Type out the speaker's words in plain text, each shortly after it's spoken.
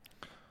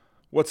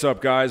What's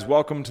up, guys?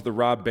 Welcome to the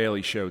Rob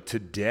Bailey Show.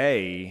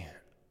 Today,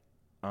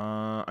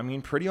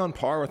 pretty on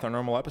par with our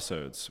normal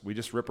episodes. We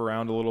just rip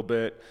around a little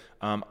bit.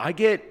 I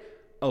get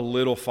a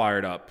little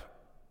fired up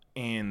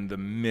in the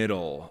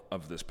middle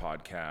of this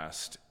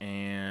podcast,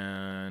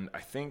 and I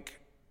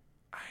think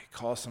I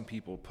call some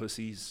people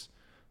pussies.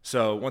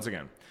 So, once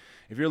again,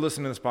 if you're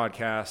listening to this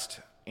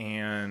podcast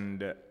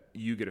and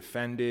you get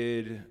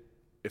offended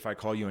if I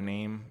call you a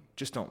name,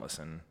 just don't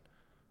listen,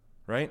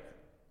 right?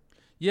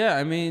 Yeah,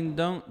 I mean,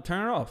 don't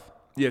turn it off.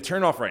 Yeah,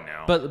 turn it off right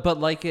now. But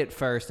like it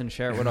first and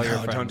share it with all your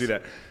friends. Don't do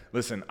that.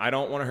 Listen, I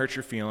don't want to hurt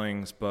your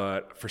feelings,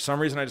 but for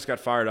some reason I just got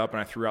fired up and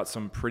I threw out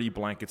some pretty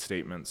blanket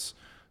statements.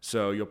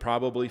 So you'll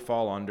probably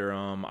fall under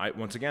them.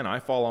 Once again, I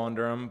fall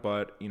under them,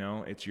 but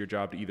it's your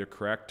job to either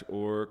correct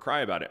or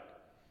cry about it.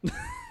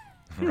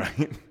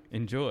 Right?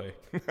 Enjoy.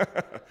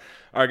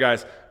 All right,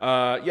 guys.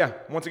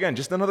 Once again,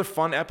 just another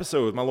fun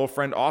episode with my little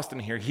friend Austin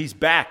here. He's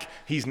back.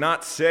 He's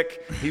not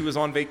sick. He was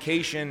on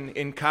vacation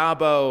in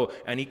Cabo,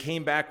 and he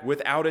came back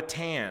without a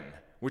tan,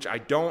 which I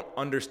don't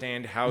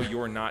understand how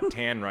you're not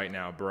tan right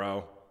now,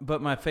 bro.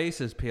 But my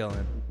face is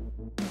peeling.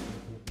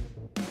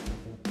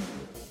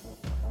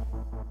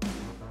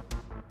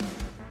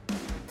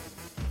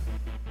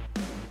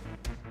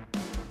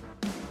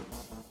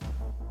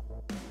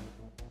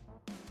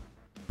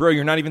 Bro,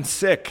 you're not even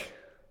sick.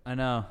 I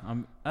know.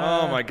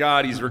 Oh my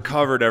God, he's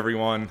recovered,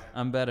 everyone.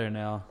 I'm better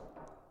now.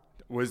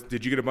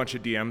 Did you get a bunch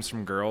of DMs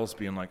from girls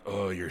being like,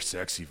 "Oh, your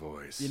sexy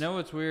voice"? You know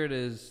what's weird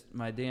is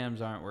my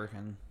DMs aren't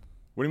working.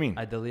 What do you mean?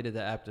 I deleted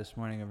the app this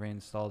morning and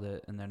reinstalled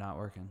it, and they're not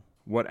working.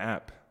 What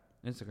app?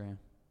 Instagram.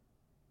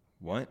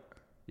 What?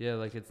 Yeah,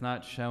 like it's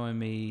not showing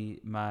me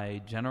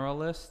my general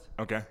list.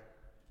 Okay.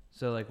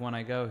 So like when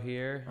I go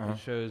here, it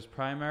shows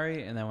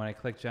primary, and then when I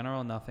click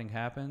general, nothing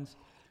happens.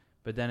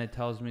 But then it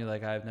tells me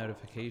like I have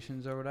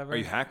notifications or whatever. Are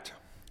you hacked?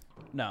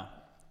 No.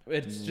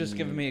 It's just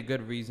giving me a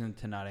good reason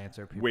to not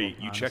answer people. Wait,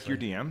 you check your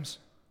DMs?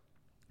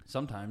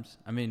 Sometimes.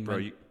 I mean, bro,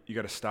 you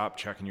got to stop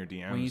checking your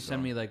DMs. When you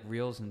send me like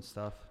reels and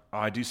stuff. Oh,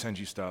 I do send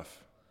you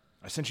stuff.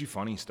 I sent you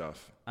funny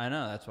stuff. I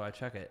know, that's why I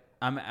check it.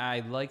 I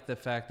like the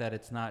fact that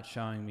it's not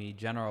showing me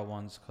general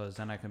ones, because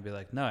then I can be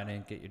like, no, I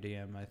didn't get your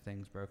DM. My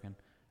thing's broken.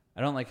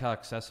 I don't like how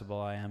accessible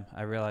I am.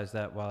 I realized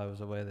that while I was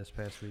away this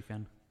past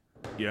weekend.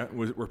 Yeah?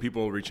 Were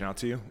people reaching out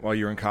to you while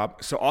you were in Cabo?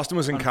 So Austin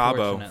was in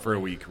Cabo for a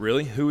week.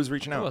 Really? Who was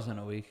reaching out? It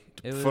wasn't a week.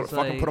 It was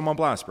fucking put them on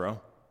blast,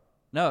 bro.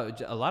 No,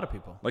 a lot of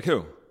people. Like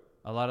who?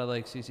 A lot of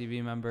like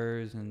CCV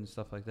members and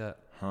stuff like that.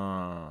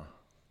 Huh.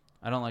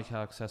 I don't like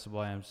how accessible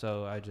I am,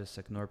 so I just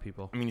ignore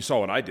people. I mean, you saw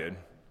what I did.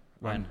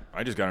 When?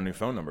 I just got a new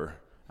phone number.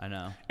 I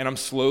know. And I'm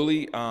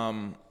slowly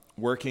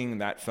working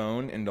that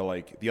phone into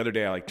like, the other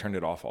day I turned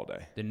it off all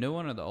day. The new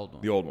one or the old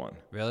one? The old one.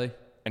 Really?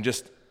 And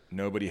just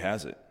nobody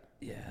has it.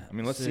 Yeah. I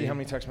mean, let's see how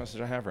many text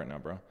messages I have right now,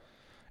 bro.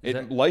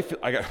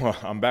 Well,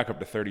 I'm back up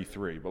to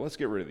 33, but let's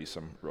get rid of these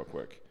some real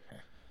quick.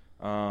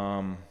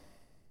 Singerman,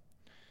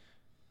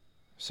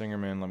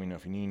 let me know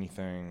if you need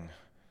anything.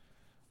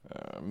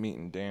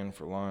 Meeting Dan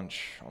for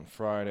lunch on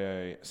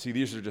Friday. See,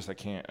 these are just,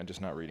 I'm just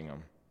not reading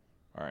them.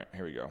 All right,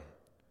 here we go.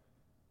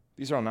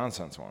 These are all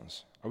nonsense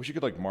ones. I wish you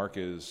could mark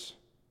as...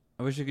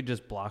 I wish you could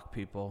just block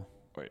people.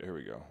 Wait, here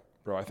we go.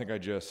 Bro, I think I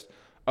just...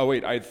 Oh,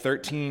 wait, I had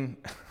 33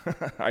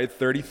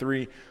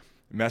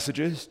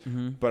 messages,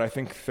 but I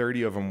think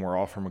 30 of them were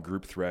all from a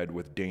group thread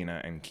with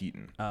Dana and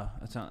Keaton. Oh,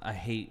 I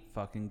hate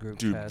fucking group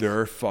chats. Dude,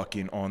 they're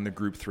fucking on the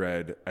group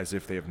thread as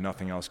if they have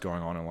nothing else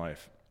going on in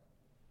life.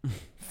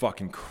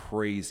 Fucking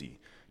crazy.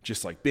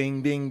 Just like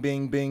bing, bing,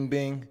 bing, bing,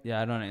 bing. Yeah,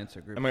 I don't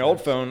answer group And my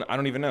old phone, I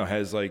don't even know,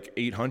 has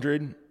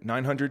 800,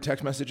 900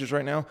 text messages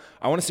right now.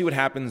 I want to see what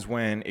happens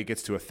when it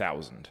gets to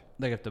 1,000.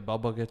 Like if the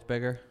bubble gets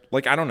bigger?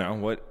 I don't know.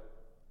 What...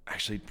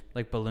 Actually,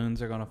 like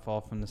balloons are going to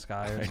fall from the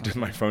sky or something. Does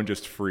my phone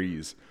just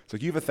freeze? It's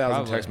like, you have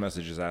 1,000 text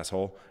messages,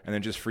 asshole, and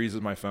then just freezes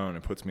my phone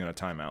and puts me on a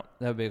timeout.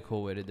 That would be a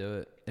cool way to do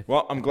it.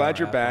 Well, I'm glad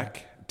you're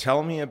back.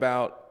 Tell me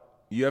about,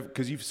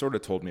 because you've sort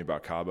of told me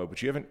about Cabo,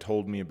 but you haven't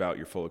told me about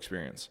your full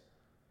experience.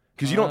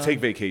 Because you don't take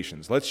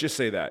vacations. Let's just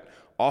say that.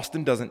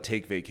 Austin doesn't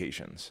take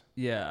vacations.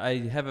 Yeah, I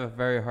have a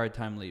very hard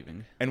time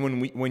leaving. And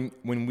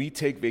when we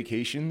take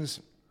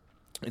vacations,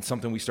 it's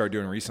something we started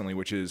doing recently,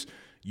 which is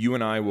you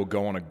and I will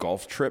go on a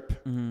golf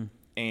trip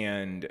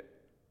and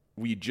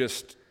we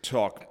just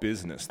talk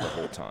business the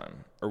whole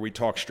time. Or we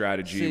talk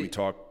strategy, See, we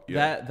talk...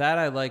 Yeah. That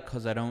I like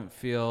because I don't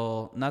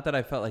feel... Not that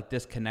I felt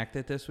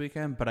disconnected this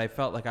weekend, but I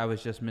felt like I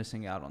was just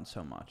missing out on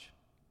so much.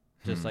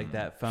 Just like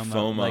that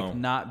FOMO.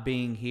 Not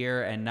being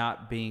here and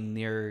not being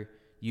near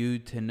you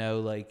to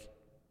know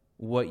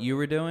what you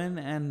were doing,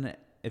 and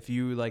if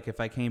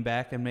I came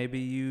back and maybe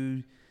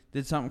you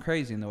did something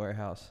crazy in the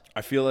warehouse.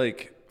 I feel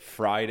like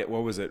Friday,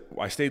 what was it?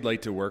 I stayed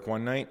late to work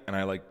one night and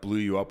I blew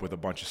you up with a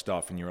bunch of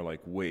stuff and you were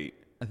like, wait.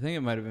 I think it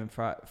might have been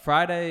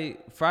Friday.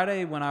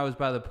 Friday when I was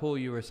by the pool,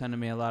 you were sending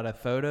me a lot of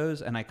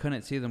photos and I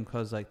couldn't see them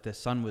because the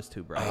sun was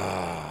too bright.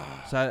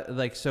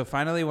 So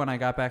finally when I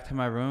got back to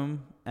my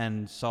room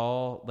and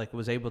saw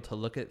was able to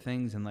look at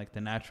things in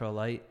the natural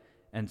light,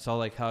 and saw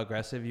like how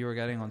aggressive you were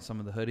getting on some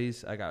of the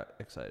hoodies, I got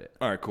excited.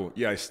 All right, cool.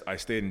 Yeah, I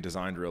stayed and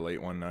designed real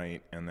late one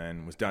night, and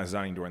then was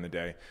designing during the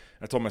day.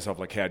 I told myself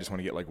like, hey, I just want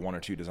to get like 1 or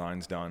 2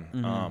 designs done.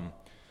 Mm-hmm.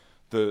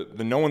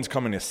 The no one's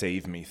coming to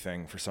save me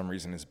thing for some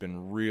reason has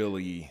been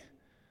really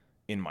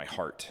in my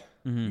heart.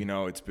 Mm-hmm. You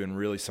know, it's been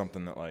really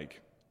something that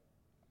like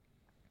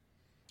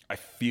I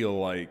feel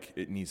like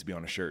it needs to be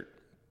on a shirt.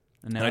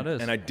 And now it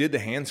is. And I did the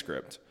hand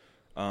script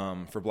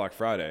for Black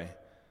Friday.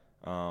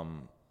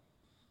 And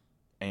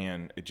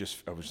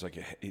I was just like,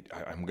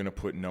 I'm going to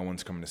put "No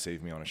One's Coming to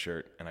Save Me" on a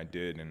shirt. And I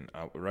did. And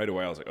right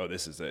away I was like, oh,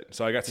 this is it.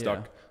 So I got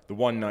stuck the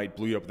one night,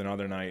 blew up the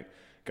other night,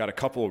 got a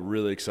couple of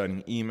really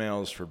exciting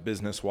emails for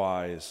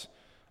business-wise,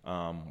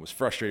 was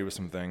frustrated with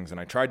some things. And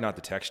I tried not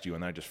to text you,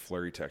 and then I just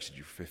flurry texted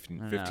you for 15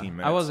 minutes.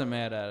 I wasn't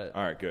mad at it.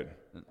 All right, good.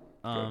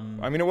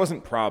 I mean, it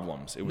wasn't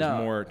problems. It was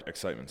more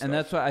excitement stuff. And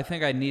that's why I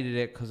think I needed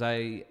it, because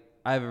I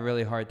have a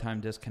really hard time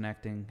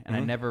disconnecting, and I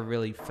never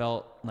really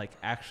felt like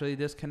actually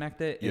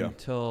disconnected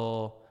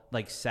until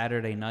like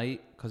Saturday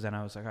night, because then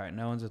I was like, all right,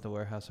 no one's at the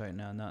warehouse right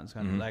now. Nothing's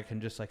going to, I can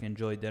just like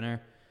enjoy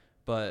dinner.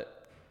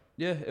 But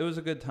yeah, it was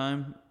a good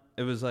time.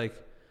 It was like,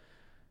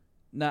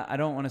 I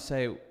don't want to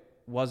say it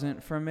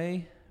wasn't for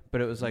me,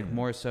 but it was like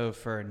more so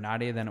for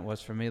Nadia than it was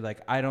for me.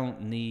 Like, I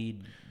don't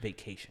need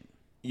vacation.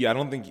 Yeah, I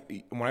don't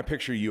think, when I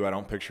picture you, I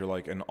don't picture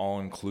like an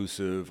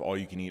all-inclusive,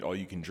 all-you-can-eat,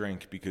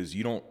 all-you-can-drink, because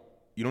you don't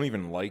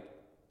even like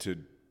to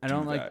I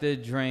don't like the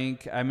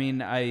drink. I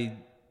mean, I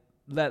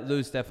let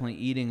loose definitely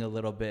eating a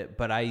little bit,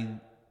 but I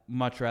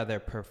much rather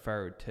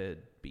prefer to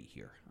be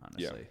here,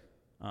 honestly.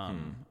 Yeah.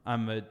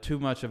 I'm too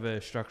much of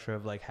a structure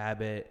of like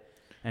habit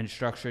and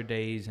structure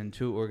days, and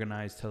too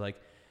organized to like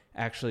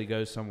actually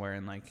go somewhere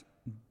and like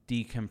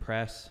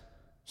decompress.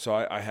 So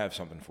I have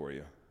something for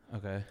you.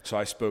 Okay. So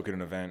I spoke at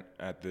an event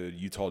at the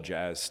Utah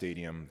Jazz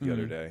Stadium the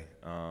other day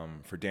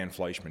for Dan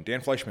Fleischman. Dan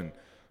Fleischman,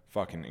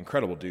 fucking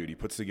incredible dude. He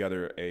puts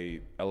together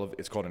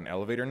it's called an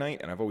elevator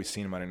night, and I've always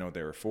seen them. I didn't know what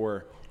they were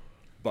for,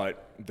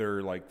 but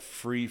they're like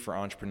free for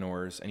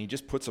entrepreneurs, and he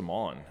just puts them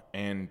on.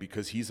 And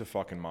because he's a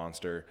fucking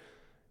monster,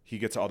 he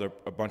gets a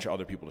bunch of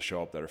other people to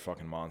show up that are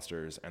fucking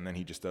monsters, and then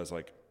he just does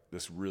like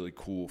this really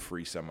cool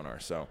free seminar.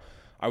 So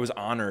I was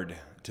honored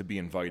to be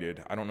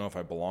invited. I don't know if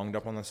I belonged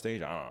up on the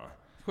stage. I don't know.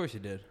 Of course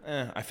you did.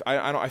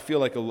 I feel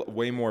like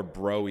way more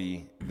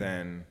bro-y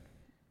than.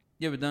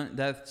 Yeah, but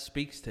that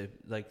speaks to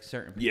like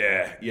certain people.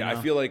 Yeah. You know? I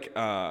feel like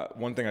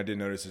one thing I did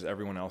notice is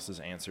everyone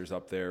else's answers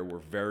up there were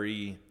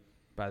very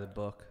by the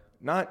book,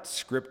 not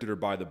scripted or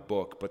by the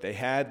book, but they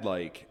had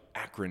like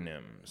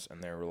acronyms,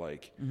 and they were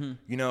like,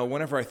 you know,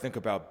 whenever I think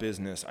about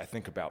business, I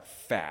think about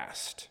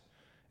FAST.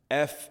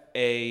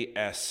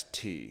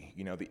 FAST.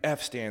 You know, the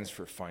F stands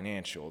for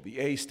financial, the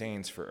A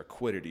stands for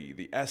equity,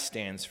 the S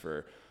stands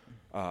for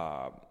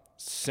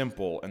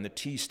simple, and the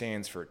T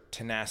stands for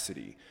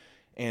tenacity.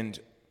 And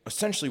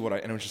essentially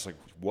and it was just like,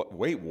 what?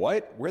 Wait,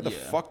 what? Where the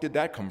fuck did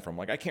that come from?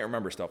 Like, I can't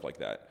remember stuff like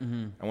that.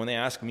 And when they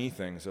ask me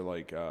things, they're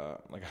like I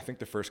think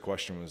the first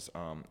question was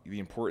the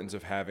importance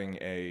of having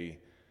I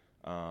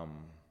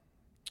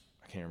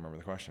can't remember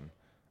the question,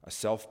 a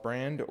self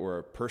brand or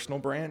a personal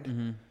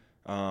brand.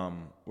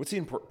 What's the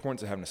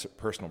importance of having a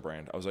personal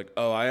brand? I was like,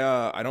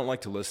 I don't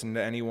like to listen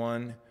to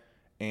anyone,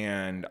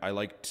 and I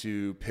like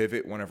to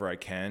pivot whenever I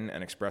can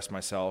and express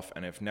myself.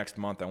 And if next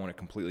month I want to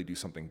completely do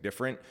something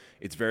different,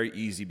 it's very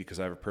easy because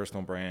I have a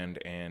personal brand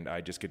and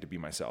I just get to be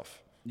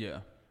myself. Yeah.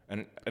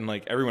 And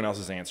like everyone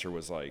else's answer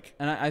was like,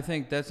 and I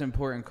think that's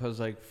important because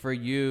like for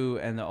you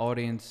and the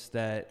audience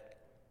that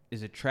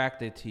is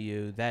attracted to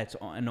you, that's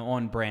an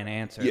on-brand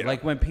answer. Yeah.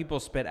 Like when people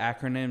spit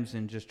acronyms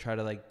and just try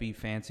to like be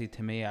fancy,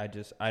 to me, I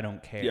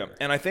don't care. Yeah,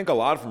 and I think a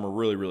lot of them are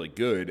really, really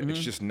good. It's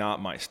just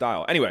not my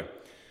style. Anyway,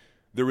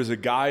 there was a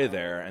guy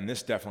there, and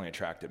this definitely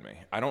attracted me.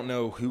 I don't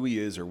know who he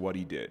is or what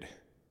he did.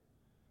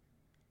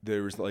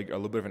 There was like a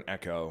little bit of an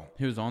echo.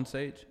 He was on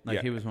stage?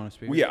 Like he was one of the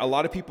speakers? Well, yeah, a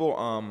lot of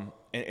people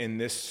in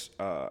this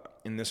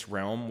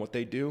realm, what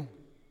they do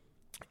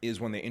is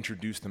when they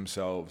introduce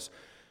themselves,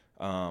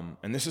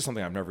 and this is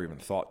something I've never even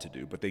thought to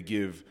do, but they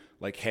give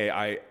like, hey,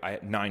 I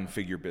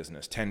 9-figure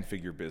business,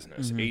 10-figure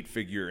business,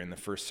 8-figure in the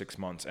first 6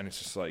 months. And it's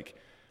just like,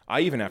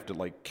 I even have to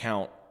like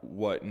count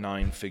what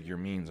 9-figure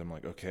means. I'm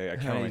like, okay, I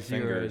count on my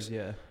fingers.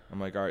 Yeah. I'm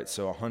like, all right,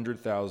 so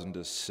 100,000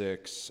 is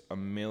 6,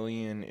 1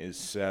 million is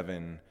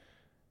 7,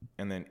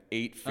 and then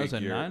 8-figure. So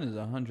 9 is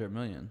 100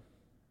 million.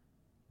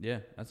 Yeah,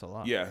 that's a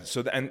lot. Yeah.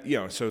 So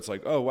so it's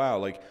like, oh wow,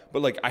 like,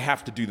 but like I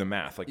have to do the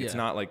math. Like it's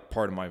not like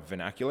part of my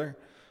vernacular.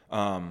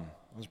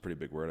 That was a pretty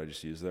big word I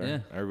just used there. Yeah.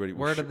 Everybody,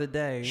 word of the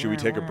day. Should we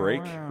take a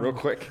break real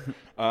quick?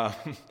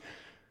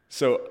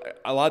 So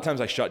a lot of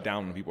times I shut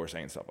down when people are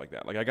saying stuff like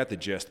that. Like I got the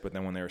gist, but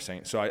then when they were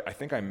saying, so I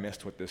think I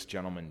missed what this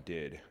gentleman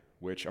did,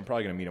 which I'm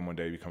probably going to meet him one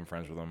day, become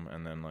friends with him,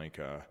 and then like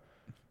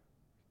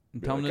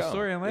tell him the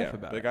story and laugh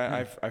about it.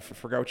 Like I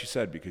forgot what you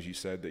said, because you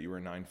said that you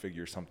were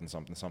 9-figure something,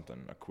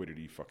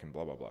 equity fucking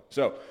blah, blah, blah.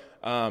 So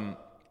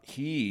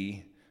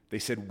they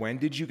said, when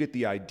did you get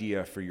the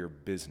idea for your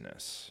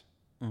business?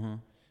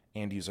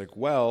 And he's like,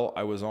 well,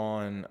 I was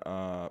on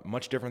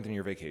much different than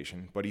your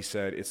vacation, but he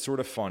said, it's sort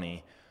of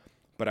funny,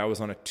 but I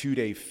was on a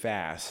 2-day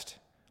fast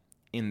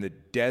in the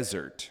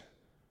desert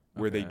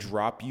where they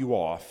drop you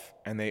off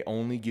and they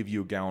only give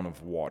you a gallon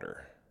of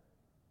water.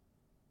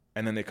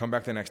 And then they come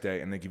back the next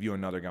day and they give you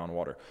another gallon of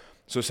water.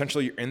 So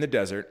essentially you're in the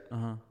desert.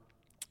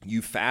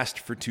 You fast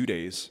for 2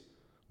 days,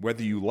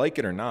 whether you like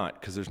it or not,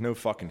 because there's no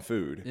fucking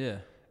food. Yeah.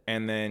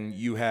 And then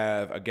you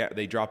have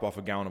they drop off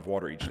a gallon of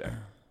water each day.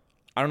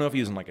 I don't know if you're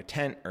using like a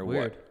tent or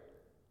Weird. what.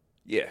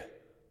 Yeah.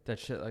 That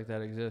shit like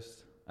that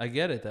exists. I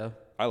get it though.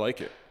 I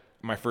like it.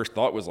 My first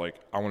thought was like,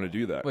 I want to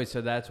do that. Wait,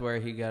 so that's where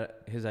he got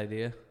his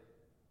idea?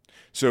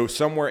 So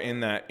somewhere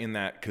in that,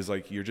 because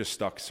like you're just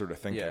stuck sort of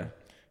thinking. Yeah.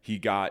 He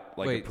got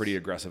like a pretty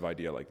aggressive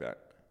idea like that.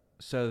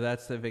 So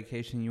that's the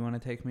vacation you want to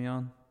take me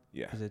on?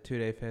 Yeah. Is it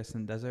 2-day fast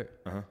in the desert?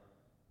 Uh-huh.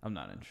 I'm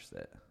not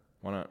interested.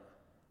 Why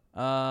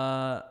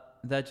not?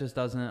 That just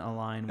doesn't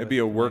align with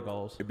my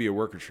goals. It'd be a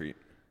work retreat.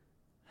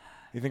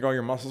 You think all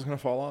your muscles going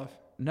to fall off?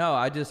 No,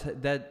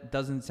 that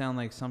doesn't sound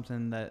like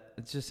something that,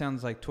 it just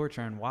sounds like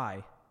torture, and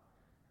why?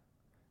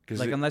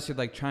 Like, unless you're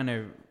like trying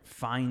to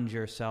find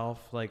yourself,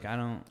 like I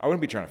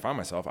wouldn't be trying to find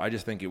myself. I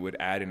just think it would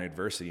add an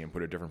adversity and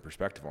put a different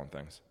perspective on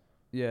things.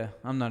 Yeah,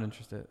 I'm not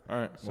interested. All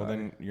right. Sorry. Well,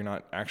 then you're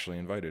not actually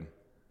invited.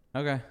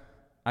 Okay.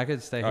 I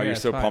could stay here. Oh, you're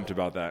so pumped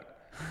about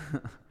that.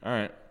 All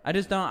right.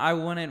 I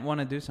wouldn't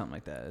want to do something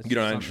like that. You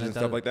don't interested in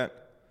stuff like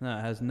that? No,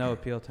 it has no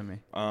appeal to me.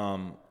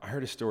 I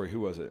heard a story. Who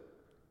was it?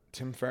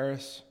 Tim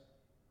Ferriss?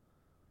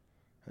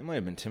 It might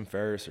have been Tim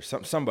Ferriss or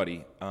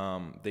somebody.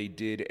 They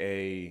did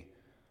a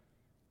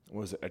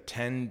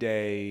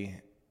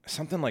 10-day,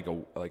 something like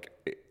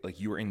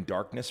you were in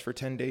darkness for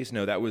 10 days.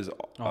 No, that was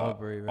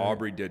Aubrey, right?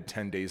 Aubrey did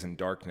 10 days in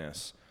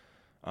darkness,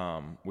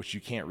 which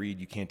you can't read.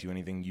 You can't do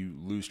anything. You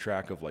lose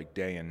track of like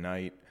day and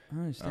night. I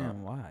don't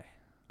understand why.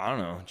 I don't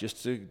know,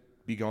 just to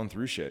be going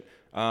through shit.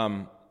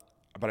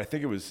 But I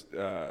think it was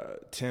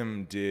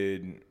Tim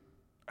did,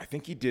 I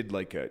think he did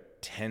like a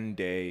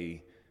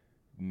 10-day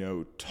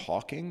no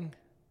talking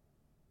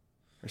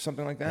or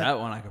something like that. That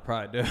one I could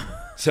probably do.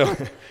 So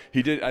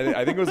he did,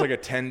 I think it was like a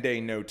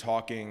 10-day no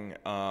talking,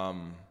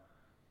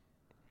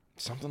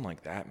 something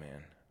like that,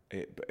 man.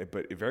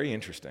 But very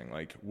interesting.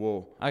 Like,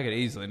 well, I could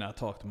easily not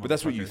talk to. But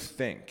that's what you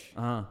think.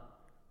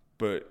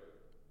 But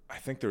I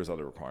think there was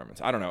other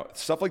requirements. I don't know,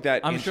 stuff like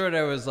that. I'm sure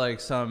there was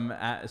like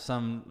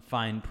some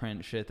fine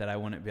print shit that I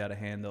wouldn't be able to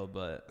handle,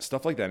 but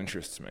stuff like that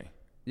interests me.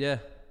 Yeah.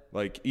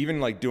 Like even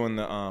like doing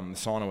the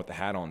sauna with the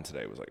hat on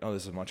today was like, oh,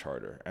 this is much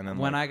harder. And then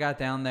when I got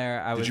down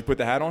there, did you put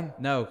the hat on?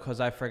 No, because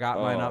I forgot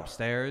mine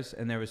upstairs,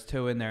 and there was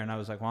 2 in there, and I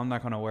was like, well, I'm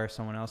not going to wear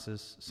someone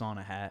else's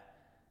sauna hat.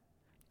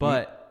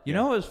 But you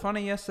know what was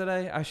funny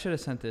yesterday? I should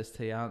have sent this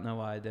to you. I don't know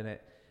why I didn't.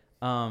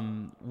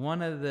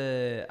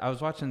 I was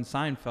watching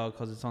Seinfeld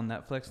because it's on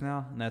Netflix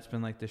now, and that's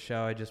been like the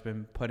show I just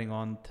been putting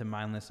on to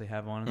mindlessly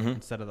have on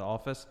instead of The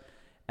Office.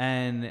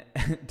 And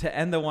to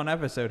end the one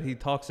episode, he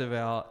talks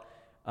about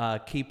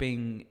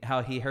keeping,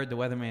 how he heard the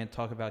weatherman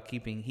talk about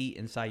keeping heat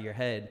inside your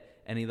head,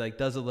 and he like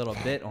does a little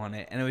bit on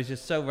it, and it was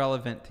just so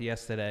relevant to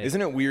yesterday.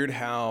 Isn't it weird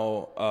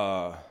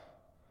how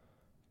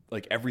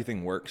like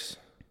everything works?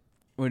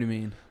 What do you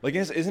mean? Like,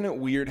 isn't it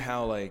weird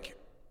how like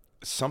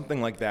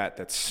something like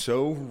that's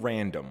so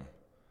random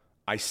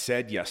I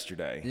said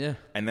yesterday,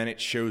 and then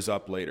it shows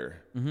up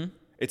later.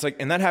 It's like,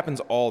 and that happens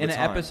all the time.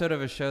 In an episode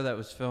of a show that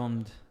was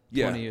filmed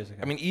 20 years ago.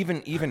 I mean,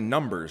 even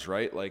numbers,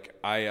 right? Like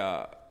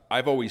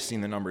I've always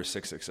seen the number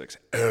 666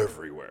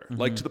 everywhere,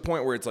 like to the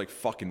point where it's like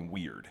fucking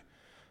weird.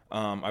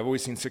 I've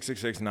always seen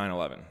 666,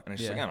 9/11, and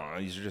it's just like, I don't know,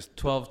 these are just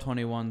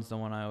 12/21's the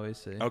one I always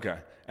see. Okay,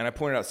 and I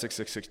pointed out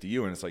 666 to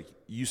you, and it's like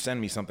you send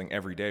me something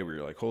every day where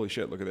you're like, holy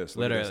shit, look at this,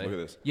 look at this, look at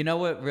this. You know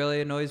what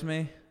really annoys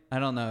me? I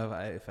don't know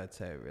if I'd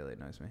say it really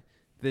annoys me.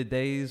 The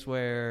days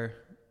where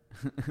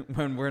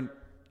when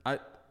I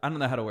don't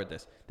know how to word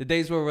this. The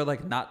days where we're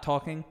like not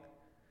talking,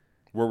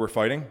 where we're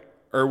fighting,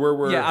 or where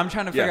we're I'm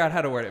trying to figure out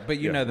how to word it, but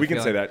you know the we can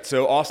feeling. say that.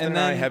 So Austin and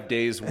I have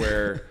days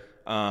where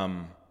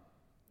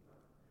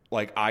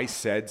like I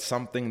said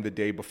something the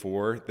day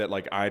before that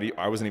like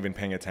I wasn't even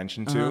paying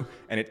attention to,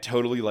 and it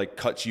totally like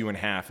cuts you in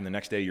half, and the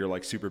next day you're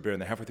like super bitter,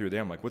 and then halfway through the day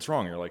I'm like, what's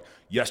wrong? And you're like,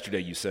 yesterday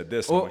you said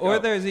this. Or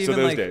there's even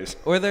so those like, days.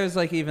 Or there's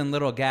like even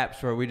little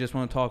gaps where we just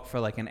want to talk for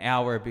like an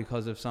hour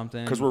because of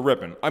something. Because we're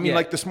ripping. I mean,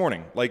 like this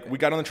morning, like we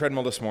got on the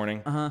treadmill this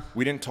morning.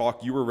 We didn't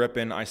talk. You were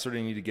ripping. I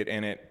started needed to get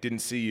in it. Didn't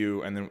see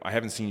you, and then I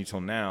haven't seen you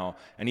till now.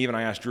 And even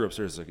I asked Drew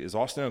upstairs, like, is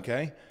Austin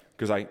okay?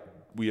 Because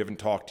we haven't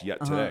talked yet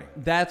today.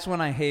 That's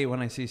when I hate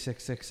when I see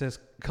 666,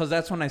 because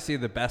that's when I see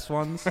the best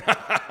ones.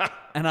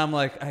 And I'm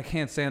like, I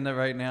can't stand it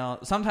right now.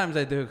 Sometimes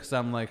I do because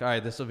I'm like, all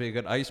right, this will be a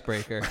good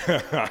icebreaker.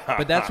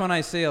 But that's when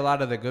I see a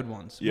lot of the good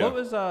ones. Yeah. What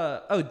was,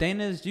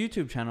 Dana's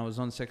YouTube channel was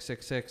on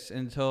 666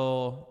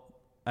 until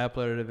I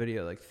uploaded a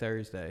video like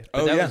Thursday.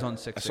 But that was on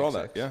 666. I saw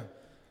that, yeah.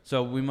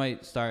 So we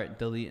might start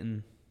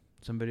deleting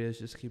some videos,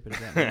 just keep it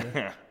at that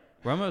number.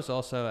 We're almost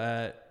also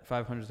at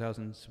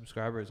 500,000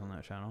 subscribers on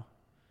that channel.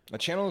 The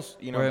channel's,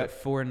 we're at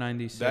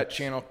 496. That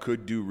channel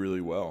could do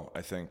really well,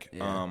 I think.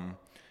 Yeah.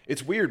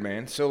 It's weird,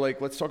 man. So, like,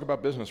 let's talk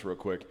about business real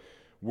quick.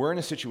 We're in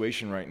a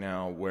situation right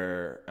now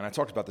where, and I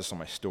talked about this on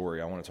my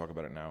story. I want to talk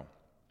about it now.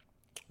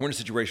 we're in a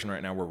situation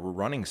right now where we're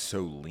running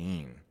so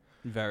lean.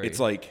 Very. It's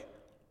like,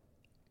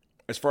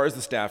 as far as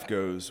the staff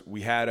goes,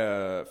 we had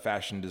a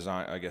fashion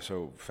designer,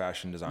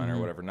 Mm-hmm. or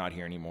whatever, not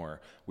here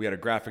anymore. We had a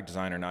graphic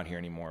designer, not here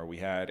anymore. We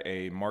had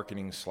a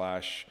marketing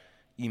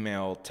 /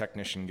 email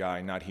technician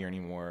guy, not here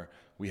anymore.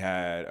 We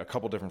had a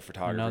couple different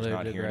photographers,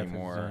 not here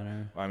anymore.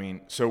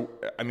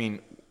 Designer.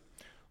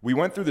 We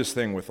went through this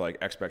thing with like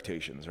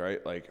expectations,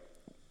 right? Like,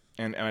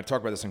 and I talk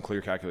about this in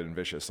Clear, Calculated, and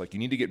Vicious. Like, you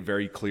need to get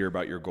very clear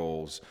about your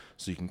goals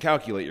so you can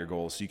calculate your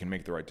goals so you can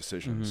make the right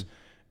decisions. Mm-hmm.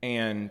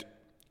 And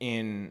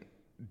in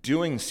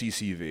doing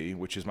CCV,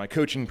 which is my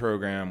coaching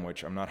program,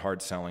 which I'm not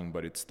hard selling,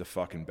 but it's the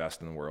fucking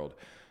best in the world.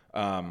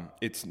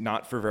 It's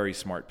not for very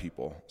smart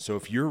people. So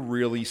if you're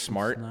really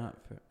smart,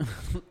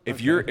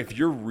 if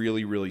you're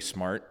really, really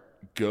smart,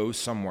 go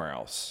somewhere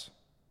else.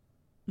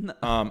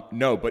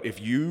 No, but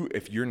if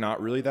you're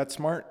not really that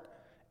smart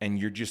and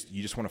you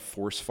just want to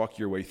force fuck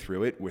your way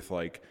through it with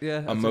like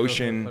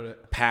emotion,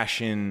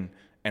 passion,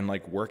 and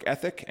like work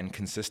ethic and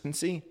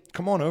consistency,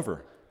 come on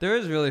over. There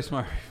is really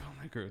smart people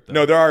in the group, though.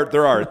 No,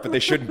 there are, but they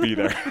shouldn't be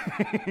there.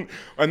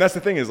 And that's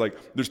the thing is, like,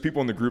 there's people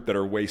in the group that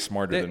are way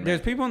smarter than me.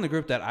 There's people in the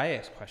group that I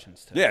ask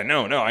questions to. Yeah,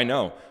 no, I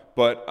know.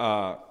 But,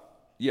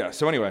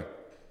 so anyway,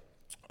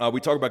 we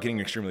talk about getting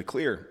extremely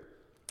clear.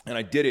 And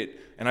I did it,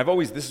 and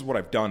this is what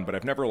I've done, but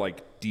I've never,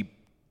 like, deep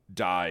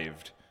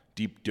dove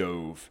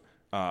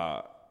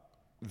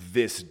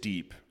this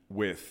deep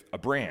with a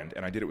brand.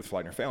 And I did it with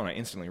Flight or Fail, and I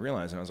instantly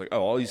realized, and I was like,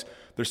 oh,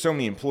 there's so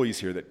many employees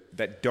here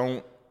that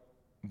don't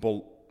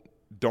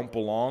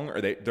belong, or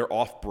they're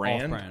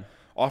off-brand.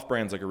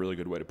 Off-brand's like a really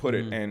good way to put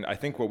it. And I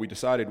think what we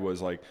decided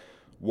was like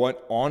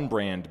what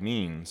on-brand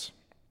means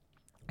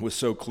was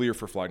so clear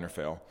for Flag or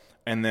Fail.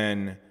 And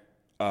then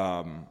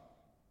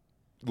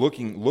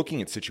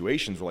looking at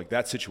situations where like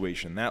that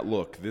situation, that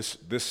look,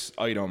 this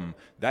item,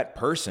 that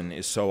person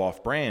is so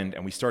off-brand,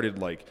 and we started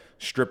like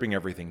stripping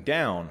everything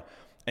down.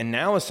 And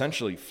now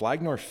essentially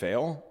Flag nor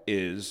Fail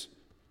is,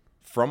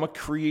 from a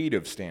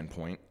creative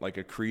standpoint,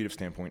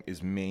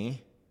 is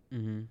me,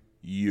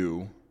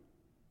 you.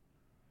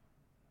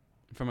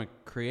 From a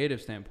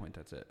creative standpoint,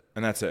 that's it.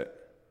 And that's it.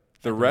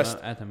 The rest,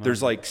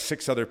 there's like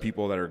 6 other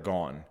people that are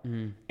gone.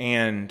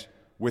 And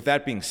with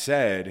that being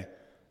said,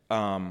 a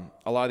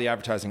lot of the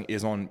advertising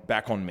is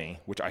back on me,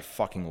 which I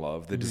fucking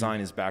love. The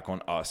design is back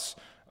on us.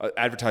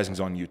 Advertising's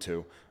on you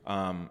too.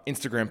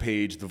 Instagram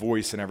page, the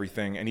voice and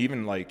everything. And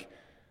even like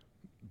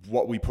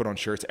what we put on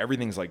shirts,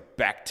 everything's like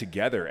back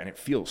together, and it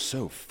feels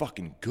so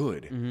fucking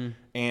good.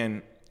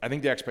 And I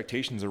think the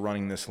expectations of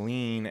running this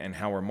lean and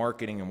how we're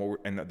marketing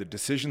and the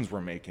decisions we're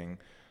making.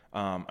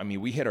 I mean,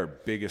 we hit our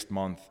biggest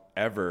month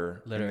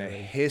ever in the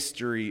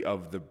history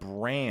of the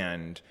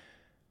brand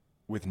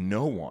with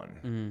no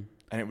one.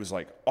 And it was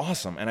like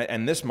awesome.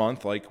 And this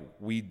month, like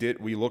we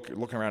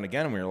looking around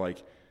again, and we were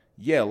like,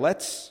 yeah,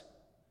 let's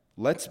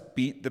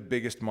beat the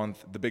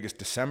biggest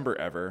December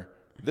ever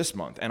this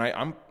month. And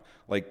I'm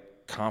like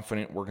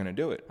confident we're going to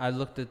do it. I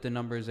looked at the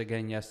numbers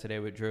again yesterday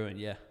with Drew, and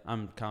yeah,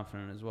 I'm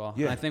confident as well.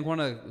 Yeah. And I think one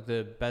of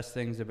the best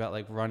things about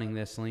like running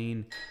this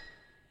lean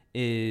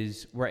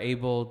is we're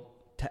able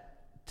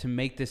to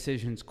make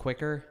decisions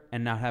quicker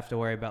and not have to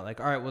worry about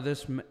like, all right, well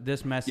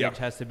this message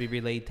has to be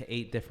relayed to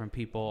 8 different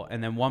people,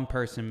 and then one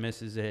person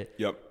misses it.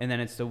 And then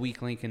it's the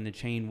weak link in the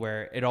chain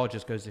where it all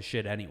just goes to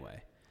shit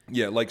anyway.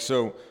 Yeah. Like,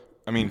 so,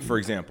 I mean, for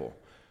example,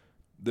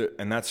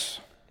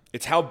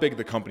 it's how big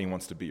the company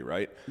wants to be,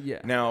 right? Yeah.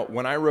 Now,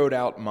 when I wrote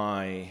out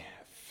my,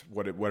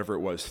 whatever it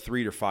was,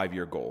 3 to 5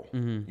 year goal,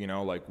 you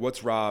know, like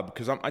what's Rob,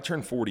 because I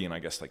turned 40 in, I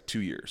guess, like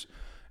 2 years.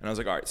 And I was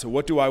like, all right, so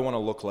what do I want to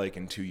look like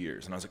in 2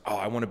 years? And I was like, oh,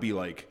 I want to be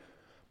like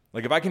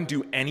if I can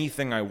do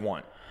anything I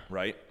want,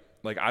 right?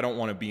 Like, I don't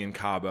want to be in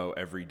Cabo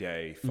every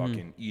day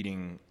fucking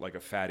eating like a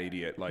fat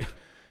idiot. Like,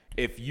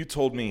 if you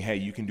told me, hey,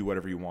 you can do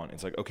whatever you want,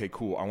 it's like, okay,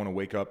 cool. I want to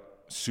wake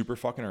up super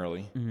fucking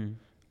early.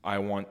 I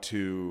want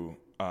to,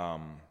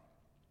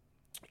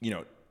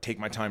 take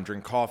my time,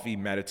 drink coffee,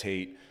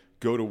 meditate,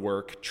 go to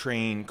work,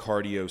 train,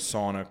 cardio,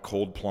 sauna,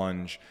 cold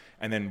plunge,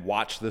 and then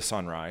watch the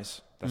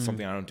sunrise. That's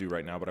something I don't do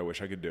right now, but I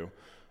wish I could do.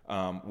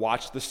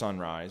 Watch the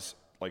sunrise,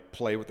 like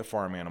play with the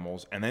farm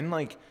animals, and then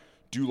like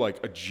do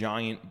like a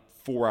giant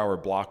 4-hour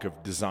block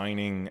of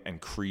designing and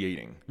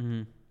creating.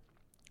 And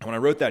when I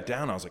wrote that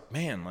down, I was like,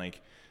 man, like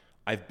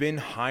I've been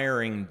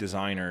hiring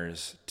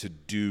designers to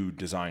do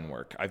design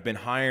work. I've been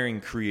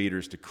hiring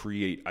creators to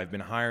create. I've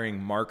been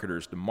hiring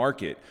marketers to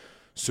market,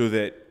 so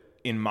that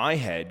in my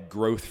head,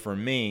 growth for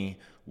me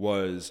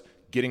was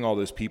getting all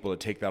those people to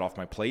take that off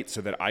my plate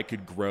so that I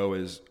could grow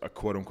as a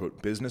quote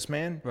unquote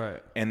businessman.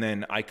 Right. And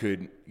then I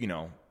could,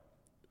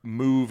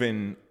 move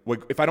in,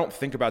 like, if I don't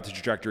think about the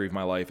trajectory of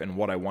my life and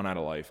what I want out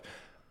of life,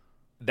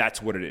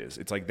 that's what it is.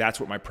 It's like, that's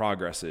what my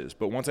progress is.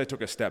 But once I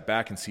took a step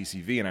back in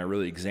CCV and I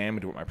really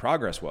examined what my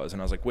progress was,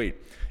 and I was like, wait,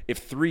 if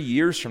 3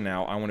 years from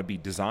now I want to be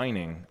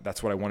designing,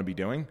 that's what I want to be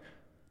doing,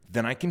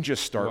 then I can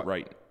just start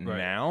right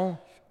now.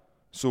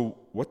 So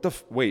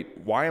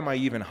why am I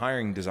even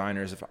hiring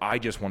designers if I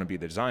just want to be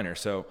the designer?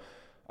 So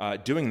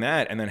doing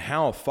that, and then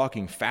how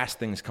fucking fast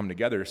things come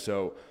together.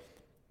 So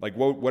like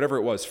whatever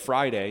it was,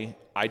 Friday,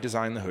 I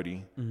designed the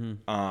hoodie.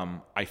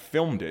 I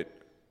filmed it,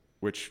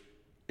 which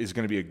is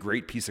going to be a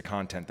great piece of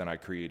content that I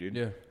created.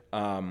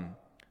 Yeah.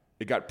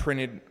 It got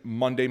printed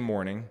Monday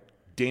morning.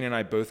 Dana and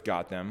I both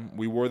got them.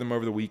 We wore them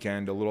over the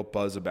weekend, a little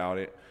buzz about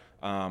it.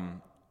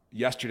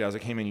 Yesterday, I was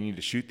like, hey man, you need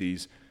to shoot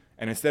these.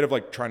 And instead of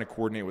like trying to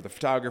coordinate with a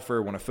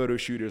photographer, one of photo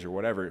shooters or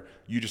whatever,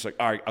 you just like,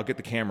 all right, I'll get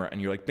the camera. And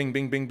you're like, bing,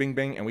 bing, bing, bing,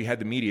 bing. And we had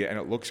the media and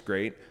it looks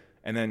great.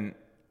 And then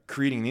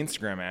creating the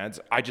Instagram ads,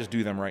 I just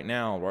do them right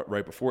now,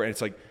 right before. And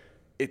it's like,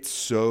 it's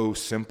so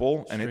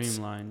simple. And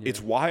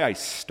it's why I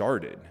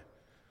started.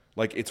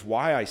 Like, it's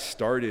why I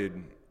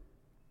started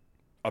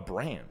a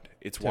brand.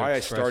 It's why I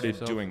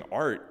started doing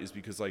art, is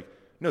because like,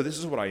 no, this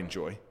is what I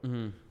enjoy.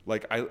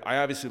 Like, I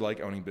obviously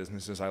like owning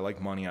businesses. I like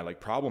money. I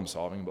like problem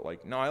solving. But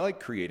like, no, I like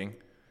creating.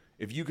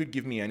 If you could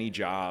give me any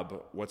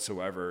job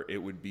whatsoever, it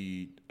would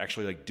be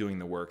actually like doing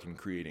the work and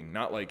creating,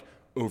 not like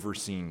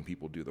overseeing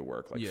people do the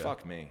work. Like,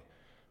 fuck me.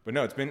 But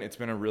no, it's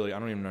been a really, I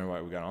don't even know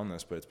why we got on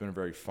this, but it's been a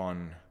very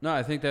fun. No,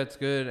 I think that's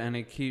good. And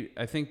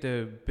I think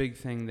the big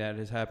thing that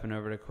has happened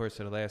over the course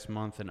of the last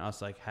month and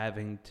us like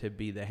having to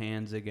be the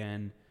hands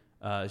again,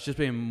 it's just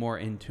being more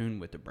in tune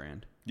with the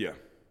brand. Yeah.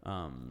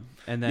 And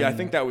then, I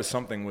think that was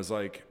something was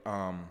like,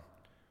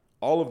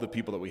 all of the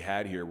people that we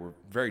had here were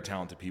very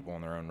talented people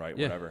in their own right,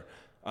 whatever.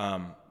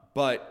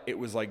 But it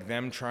was like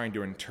them trying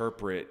to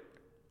interpret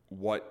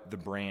what the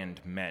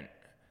brand meant.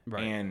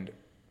 Right. And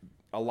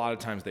a lot of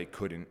times they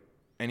couldn't.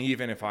 And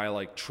even if I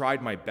like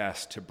tried my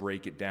best to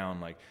break it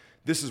down, like,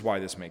 this is why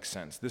this makes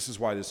sense. This is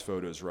why this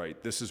photo is right.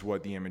 This is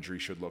what the imagery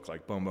should look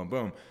like. Boom, boom,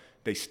 boom.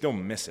 They still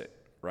miss it,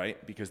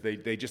 right? Because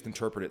they just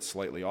interpret it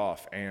slightly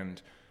off.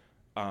 And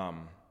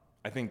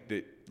I think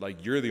that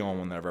like you're the only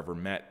one that I've ever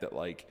met that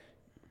like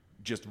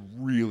just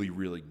really,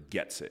 really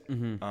gets it.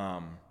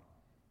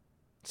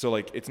 So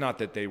like, it's not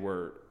that they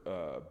were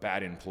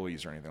bad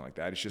employees or anything like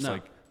that. It's just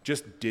like,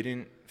 just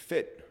didn't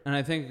fit. And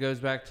I think it goes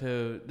back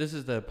to, this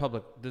is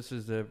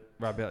the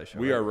Rob Bailey Show.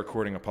 We are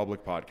recording a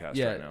public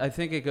podcast right now. I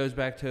think it goes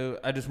back to,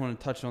 I just want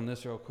to touch on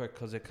this real quick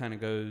because it kind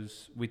of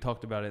goes, we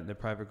talked about it in the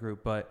private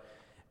group, but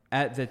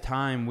at the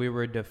time we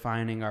were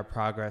defining our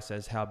progress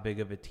as how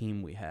big of a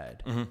team we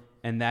had.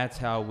 And that's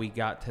how we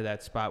got to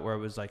that spot where it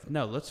was like,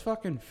 no, let's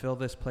fucking fill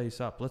this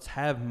place up. Let's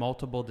have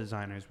multiple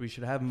designers. We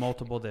should have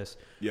multiple this.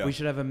 Yeah. We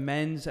should have a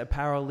men's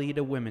apparel lead,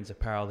 a women's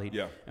apparel lead.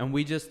 Yeah. And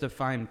we just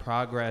define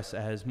progress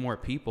as more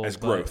people. As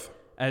growth.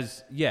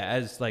 As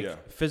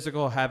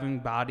physical, having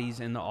bodies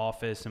in the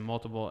office and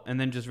multiple, and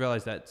then just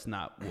realize that's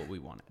not what we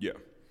wanted. Yeah.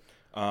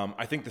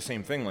 I think the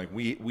same thing. Like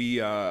we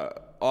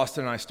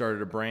Austin and I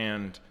started a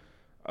brand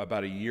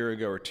about a year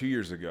ago or 2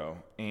 years ago.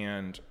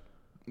 And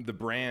the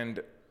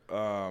brand,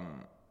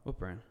 what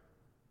brand?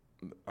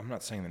 I'm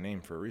not saying the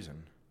name for a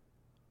reason.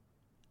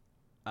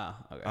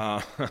 Okay.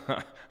 I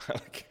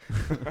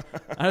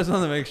just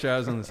wanted to make sure I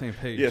was on the same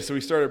page. Yeah, so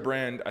we started a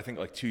brand, I think,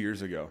 like 2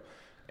 years ago.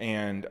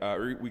 And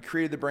we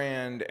created the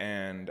brand,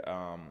 and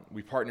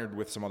we partnered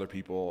with some other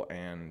people,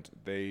 and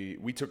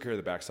we took care of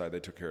the backside.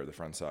 They took care of the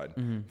front side.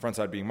 Front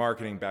side being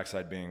marketing,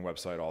 backside being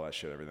website, all that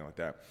shit, everything like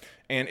that.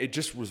 And it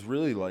just was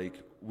really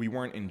like we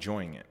weren't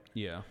enjoying it.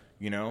 Yeah.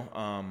 You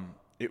know,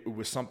 it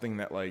was something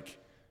that like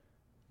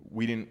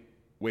we didn't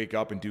wake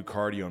up and do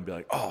cardio and be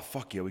like, oh,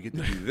 fuck yeah, we get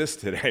to do this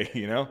today,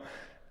 you know?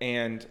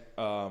 And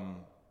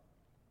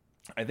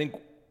I think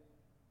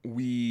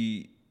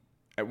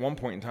at one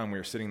point in time, we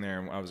were sitting there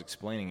and I was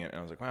explaining it, and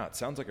I was like, wow, it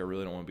sounds like I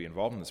really don't want to be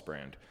involved in this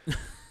brand.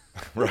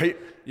 Right?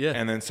 Yeah.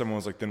 And then someone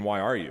was like, then why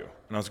are you?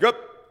 And I was like, oh.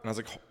 And I was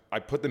like, I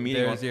put the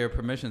meeting There's your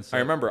permission slip. I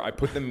remember I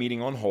put the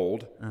meeting on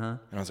hold, and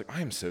I was like,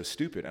 I am so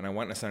stupid. And I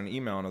went and I sent an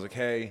email, and I was like,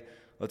 hey,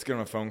 let's get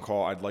on a phone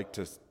call. I'd like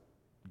to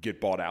get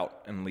bought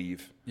out and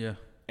leave. Yeah.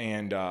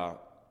 And I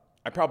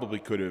probably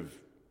could have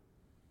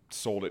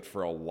sold it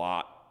for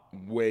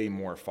way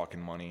more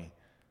fucking money.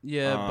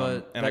 Yeah,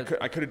 but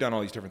I could have done all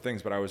these different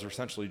things, but I was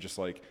essentially just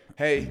like,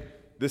 hey,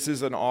 this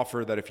is an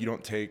offer that if you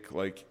don't take,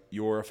 like,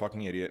 you're a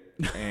fucking idiot.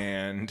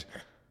 And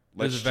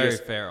let's just. It was a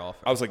very fair offer.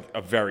 I was like,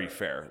 a very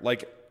fair,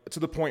 like, to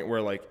the point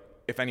where like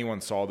if anyone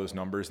saw those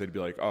numbers, they'd be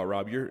like, oh,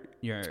 Rob, you're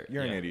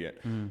an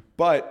idiot.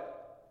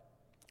 But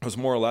it was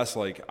more or less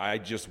like I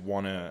just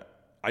want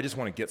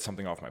to get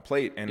something off my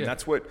plate. And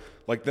that's what,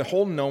 like, the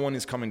whole no one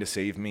is coming to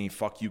save me,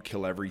 fuck you,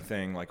 kill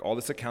everything, like all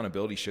this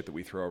accountability shit that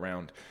we throw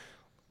around.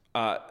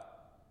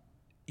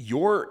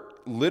 You're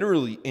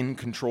literally in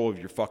control of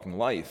your fucking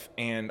life.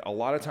 And a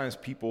lot of times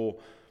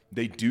people,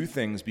 they do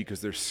things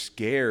because they're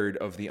scared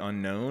of the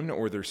unknown,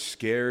 or they're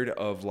scared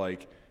of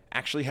like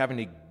actually having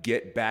to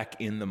get back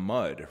in the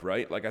mud,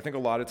 right? Like I think a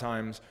lot of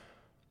times,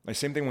 like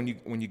same thing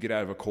when you get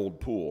out of a cold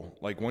pool.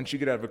 Like once you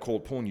get out of a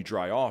cold pool and you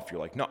dry off,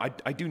 you're like, no,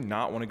 I do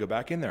not want to go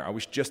back in there. I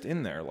was just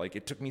in there. Like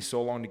it took me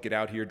so long to get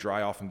out here,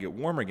 dry off, and get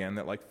warm again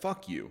that like,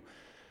 fuck you.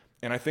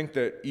 And I think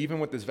that even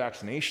with this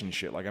vaccination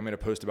shit, like I made a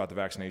post about the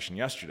vaccination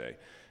yesterday,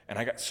 and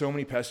I got so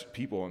many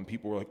people, and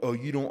people were like, oh,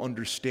 you don't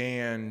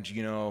understand,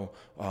 you know,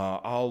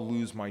 I'll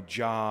lose my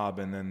job,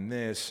 and then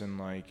this, and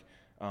like,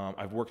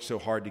 I've worked so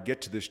hard to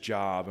get to this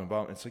job, and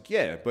it's like,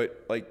 yeah,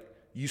 but like,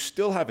 you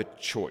still have a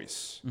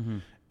choice.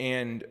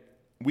 And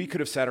we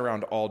could have sat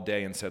around all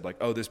day and said like,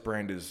 oh, this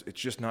brand it's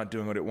just not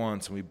doing what it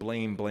wants. And we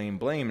blame.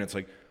 And it's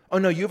like, oh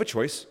no, you have a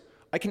choice.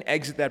 I can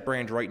exit that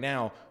brand right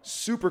now,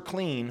 super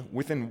clean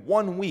within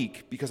 1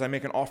 week because I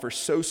make an offer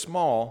so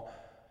small.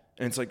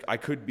 And it's like, I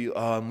could be,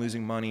 I'm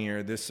losing money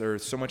or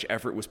so much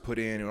effort was put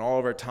in and all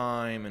of our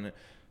time. But it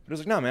was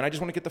like, no, man, I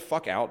just want to get the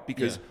fuck out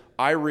because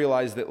I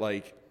realized that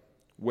like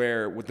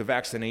where with the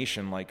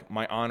vaccination, like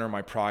my honor,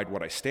 my pride,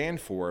 what I stand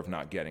for of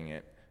not getting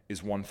it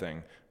is one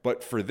thing.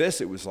 But for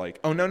this, it was like,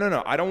 oh,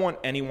 no. I don't want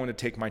anyone to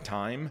take my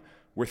time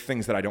with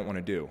things that I don't want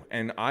to do.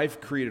 And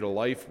I've created a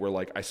life where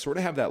like I sort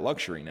of have that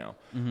luxury now.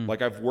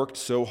 Like I've worked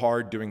so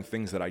hard doing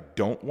things that I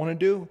don't want to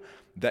do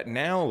that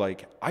now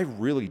like I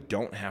really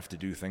don't have to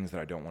do things that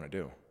I don't want to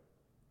do.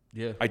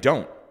 Yeah. I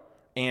don't.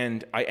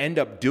 And I end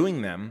up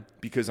doing them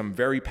because I'm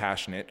very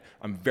passionate,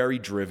 I'm very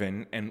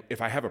driven, and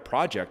if I have a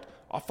project,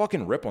 I'll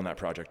fucking rip on that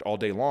project all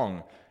day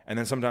long. And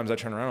then sometimes I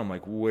turn around and I'm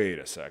like, wait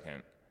a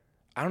second.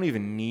 I don't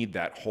even need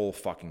that whole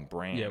fucking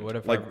brand. Yeah, what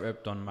if like, I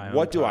ripped on my own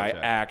What do project?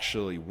 I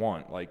actually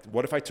want? Like,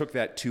 what if I took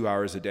that 2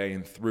 hours a day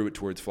and threw it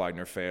towards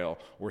Flagner Fail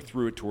or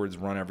threw it towards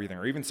Run Everything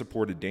or even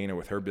supported Dana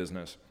with her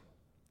business?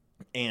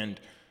 And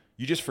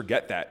you just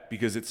forget that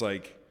because it's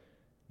like,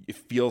 it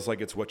feels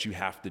like it's what you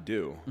have to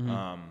do.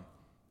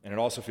 And it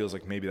also feels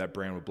like maybe that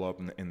brand would blow up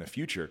in the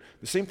future.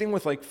 The same thing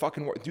with like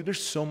fucking work. Dude,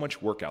 there's so much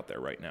work out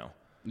there right now.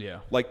 Yeah.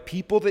 Like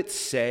people that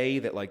say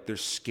that like they're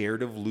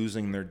scared of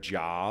losing their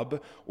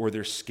job or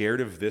they're scared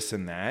of this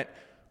and that,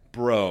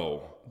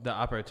 bro. The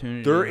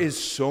opportunity. There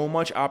is so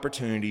much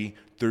opportunity.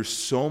 There's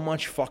so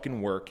much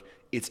fucking work.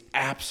 It's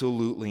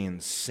absolutely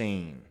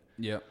insane.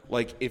 Yeah.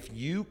 Like if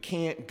you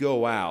can't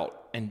go out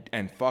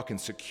and fucking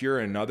secure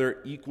another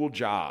equal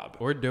job.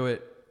 Or do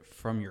it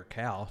from your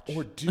couch.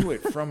 Or do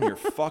it from your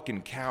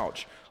fucking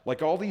couch.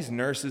 Like all these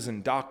nurses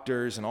and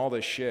doctors and all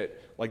this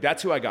shit. Like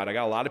that's who I got. I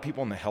got a lot of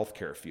people in the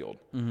healthcare field.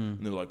 And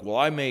they're like, well,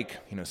 I make,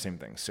 same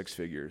thing, 6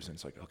 figures. And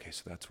it's like, okay,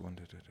 so that's one.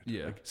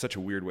 Yeah. Like, such a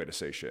weird way to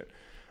say shit.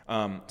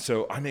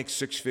 So I make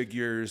 6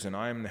 figures and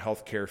I'm in the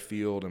healthcare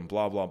field and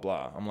blah, blah,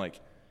 blah. I'm like,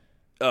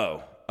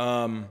 oh,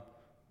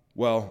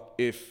 well,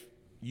 if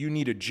you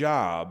need a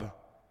job,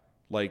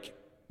 like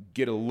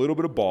get a little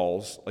bit of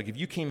balls. Like if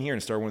you came here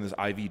and started one of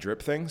those IV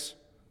drip things,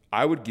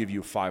 I would give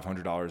you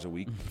 $500 a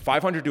week,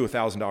 $500 to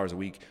 $1,000 a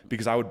week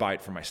because I would buy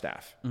it for my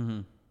staff.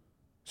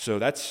 So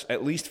that's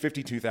at least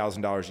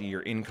 $52,000 a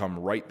year income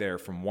right there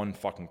from one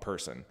fucking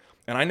person.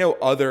 And I know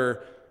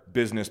other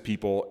business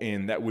people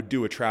that would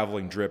do a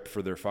traveling drip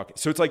for their fucking.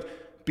 So it's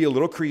like, be a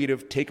little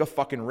creative, take a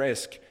fucking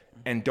risk,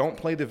 and don't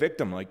play the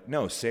victim. Like,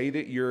 no, say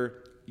that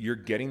you're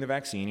getting the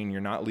vaccine and you're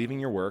not leaving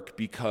your work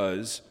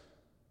because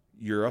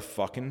you're a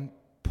fucking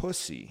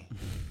pussy.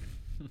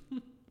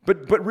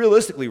 But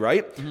realistically,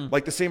 right?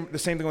 Like the same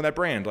thing with that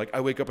brand. Like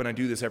I wake up and I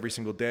do this every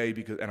single day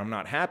and I'm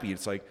not happy.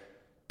 It's like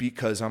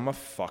because I'm a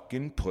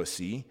fucking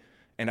pussy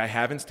and I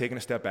haven't taken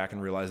a step back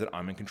and realized that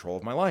I'm in control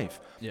of my life.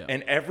 Yeah.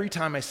 And every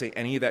time I say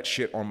any of that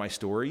shit on my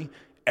story,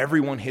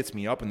 everyone hits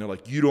me up and they're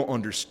like, "You don't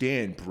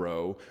understand,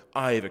 bro.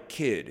 I have a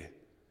kid." And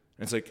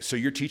it's like, so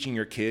you're teaching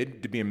your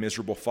kid to be a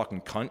miserable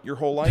fucking cunt your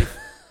whole life?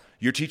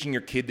 You're teaching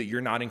your kid that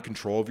you're not in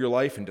control of your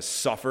life and to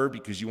suffer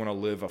because you want to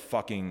live a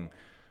fucking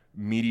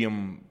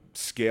medium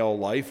scale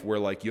life where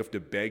like you have to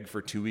beg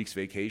for 2 weeks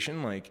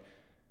vacation? Like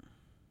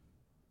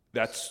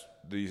that's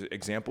the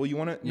example you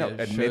want to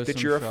admit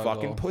that you're a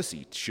fucking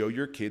pussy. Show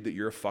your kid that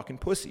you're a fucking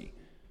pussy.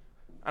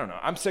 I don't know.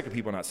 I'm sick of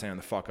people not saying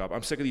the fuck up.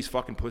 I'm sick of these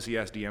fucking pussy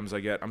ass DMs I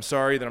get. I'm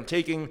sorry that I'm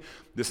taking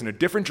this in a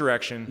different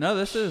direction. No,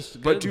 this is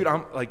good. But dude,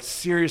 I'm like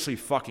seriously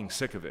fucking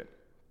sick of it.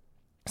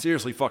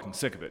 Seriously fucking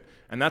sick of it.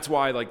 And that's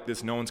why like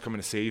this "no one's coming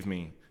to save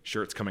me"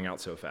 shirt's coming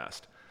out so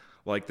fast.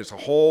 Like there's a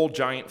whole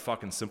giant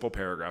fucking simple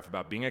paragraph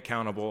about being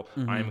accountable.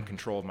 I am in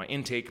control of my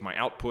intake, my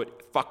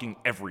output, fucking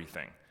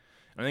everything.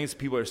 And I think it's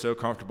people are so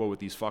comfortable with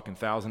these fucking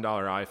 $1,000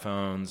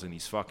 iPhones and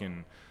these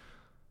fucking,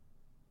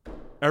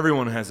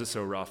 everyone has it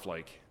so rough.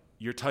 Like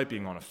you're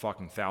typing on a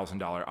fucking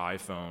 $1,000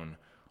 iPhone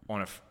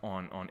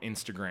on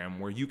Instagram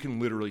where you can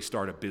literally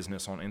start a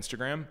business on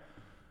Instagram.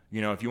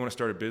 If you want to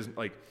start a business,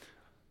 like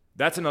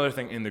that's another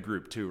thing in the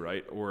group too,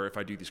 right? Or if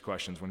I do these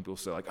questions when people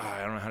say like,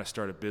 I don't know how to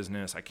start a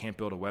business. I can't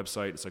build a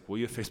website. It's like, well,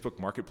 you have Facebook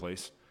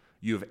Marketplace.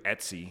 You have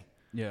Etsy.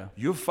 Yeah.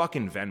 You have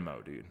fucking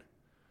Venmo, dude.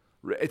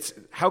 It's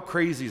how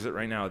crazy is it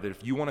right now that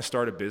if you want to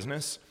start a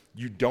business,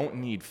 you don't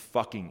need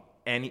fucking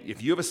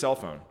if you have a cell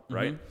phone,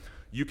 right?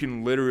 You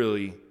can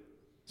literally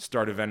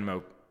start a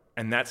Venmo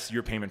and that's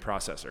your payment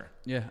processor.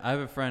 Yeah. I have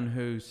a friend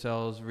who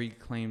sells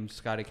reclaimed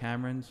Scotty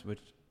Camerons, which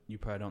you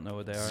probably don't know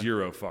what they are.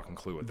 Zero fucking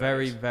clue what that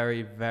very, is.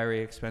 very, very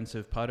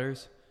expensive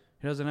putters.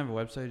 He doesn't have a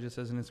website. He just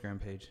has an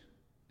Instagram page.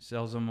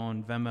 Sells them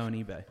on Venmo and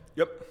eBay.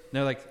 Yep.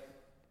 They're like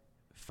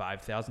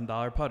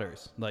 $5,000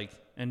 putters. Like,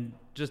 and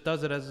just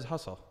does it as his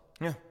hustle.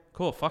 Yeah.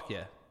 Cool. Fuck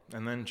yeah.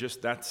 And then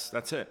just that's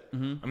it. I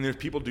mean, there's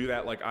people do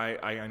that. Like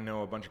I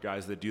know a bunch of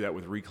guys that do that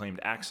with reclaimed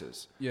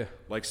axes. Yeah.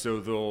 Like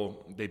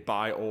so they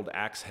buy old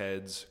axe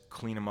heads,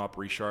 clean them up,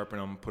 resharpen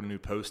them, put a new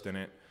post in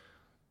it,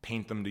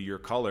 paint them to your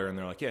color, and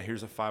they're like, yeah,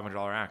 here's a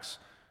 $500 axe.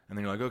 And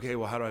then you're like, okay,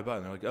 well, how do I buy it?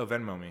 And they're like, oh,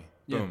 Venmo me.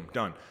 Boom,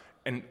 done.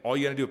 And all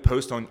you got to do is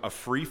post on a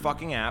free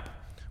fucking app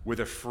with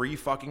a free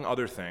fucking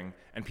other thing,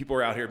 and people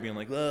are out here being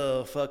like,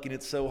 oh, fucking,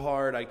 it's so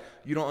hard.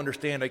 You don't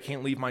understand. I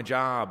can't leave my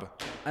job.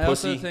 I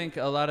also think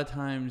a lot of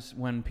times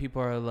when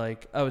people are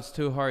like, oh, it's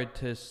too hard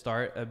to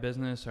start a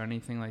business or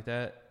anything like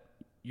that,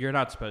 you're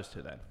not supposed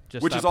to then.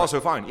 Which is also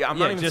fine. Yeah, I'm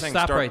not even saying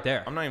stop right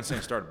there. I'm not even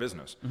saying start a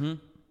business.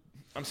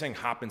 I'm saying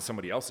hop in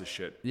somebody else's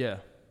shit. Yeah.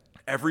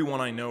 Everyone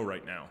I know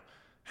right now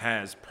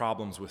has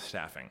problems with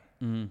staffing.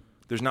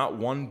 There's not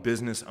one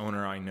business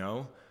owner I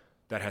know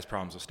that has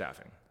problems with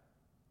staffing.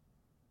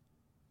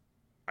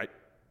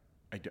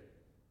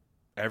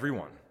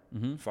 Everyone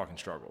fucking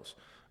struggles.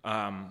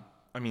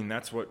 I mean,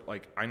 that's what,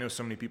 like, I know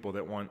so many people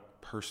that want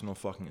personal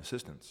fucking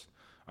assistants.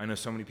 I know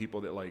so many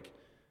people that, like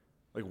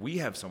we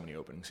have so many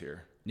openings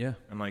here. Yeah.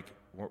 And, like,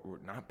 we're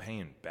not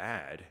paying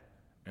bad.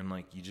 And,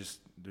 like,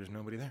 there's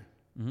nobody there.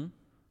 You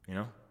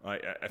know?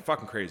 I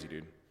fucking crazy,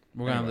 dude.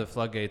 We're going to have the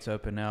floodgates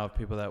open now of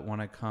people that want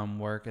to come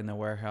work in the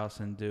warehouse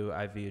and do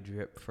IV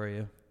drip for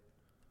you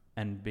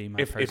and be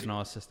my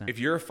personal assistant. If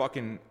you're a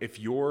fucking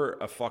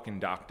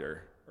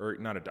doctor, or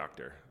not a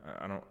doctor,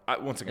 I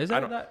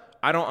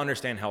don't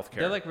understand healthcare.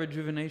 They're like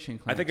rejuvenation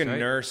clinics, I think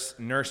a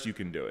nurse, you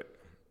can do it.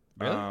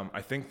 Really?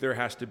 I think there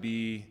has to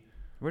be.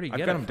 Where do you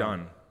get I've got them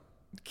them done.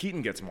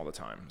 Keaton gets them all the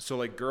time. So,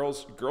 like,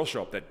 girls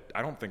show up that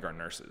I don't think are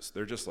nurses.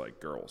 They're just like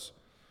girls.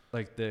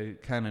 Like the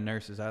kind of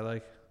nurses I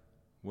like.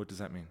 What does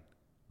that mean?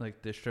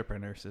 Like the stripper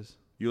nurses.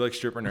 You like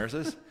stripper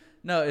nurses?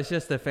 No, it's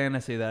just the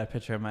fantasy that I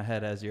picture in my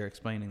head as you're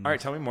explaining this. All right,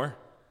 tell me more.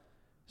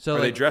 So,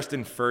 are they dressed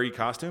in furry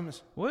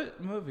costumes?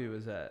 What movie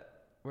was that?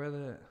 Where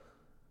the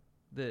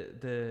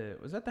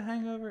was that The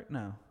Hangover?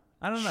 No,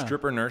 I don't know.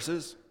 Stripper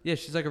nurses? Yeah,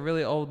 she's like a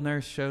really old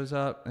nurse shows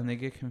up and they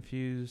get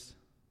confused.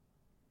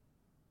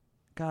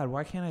 God,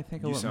 why can't I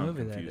think of what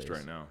movie that is? You sound confused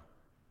right now.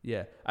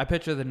 Yeah, I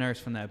picture the nurse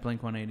from that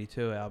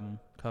Blink-182 album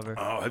cover.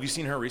 Oh, have you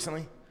seen her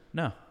recently?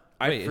 No.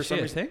 Wait, is she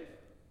a thing?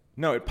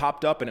 No, it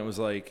popped up and it was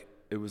like,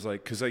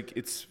 because like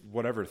it's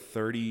whatever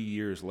 30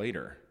 years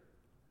later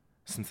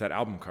since that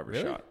album cover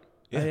shot.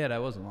 Yeah. Oh, yeah,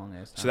 that was a long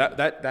ass time. So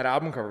that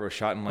album cover was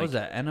shot in, like, what was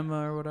that,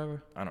 Enema or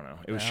whatever? I don't know.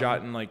 It was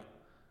shot in, like,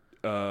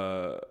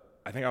 I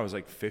think I was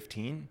like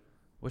 15.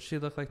 What's she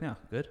look like now?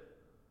 Good?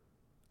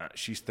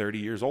 She's 30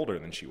 years older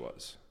than she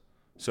was.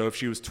 So if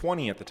she was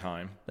 20 at the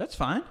time. That's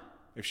fine.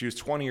 If she was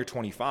 20 or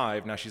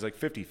 25, now she's like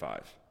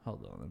 55.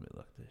 Hold on, let me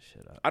look this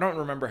shit up. I don't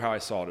remember how I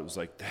saw it. It was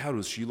like, how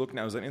does she look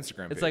now? It was an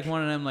Instagram page. It's like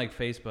one of them like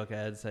Facebook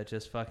ads that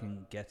just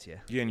fucking gets you.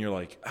 Yeah, and you're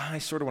like, I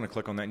sort of want to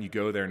click on that, and you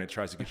go there, and it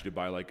tries to get you to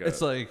buy like a,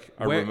 it's like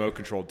a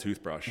remote-controlled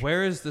toothbrush.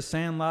 Where is the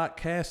Sandlot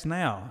cast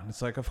now? And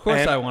it's like, of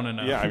course I want to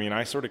know. Yeah, I mean,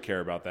 I sort of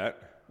care about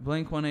that.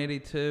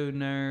 Blink-182,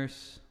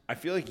 nurse. I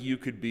feel like you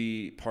could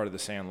be part of the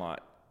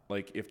Sandlot.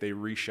 Like, if they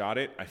reshot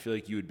it, I feel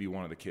like you would be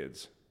one of the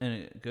kids.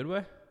 In a good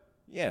way?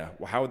 Yeah.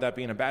 Well, how would that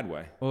be in a bad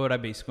way? What would I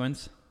be,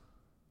 Squints?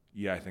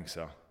 Yeah, I think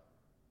so.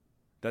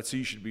 That's who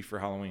you should be for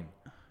Halloween.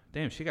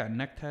 Damn, she got a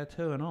neck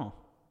tattoo and all.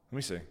 Let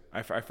me see.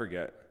 I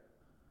forget.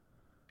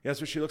 Yeah, that's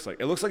what she looks like.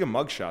 It looks like a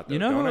mugshot, though. You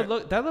know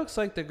who that looks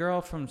like the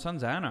girl from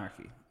Sons of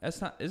Anarchy. That's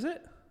not, is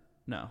it?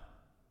 No.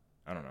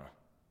 I don't know.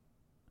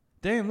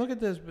 Damn, look at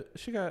this.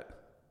 She look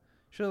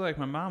like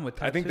my mom with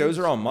tattoos. I think those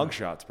are all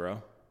mugshots,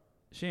 bro.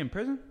 Is she in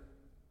prison?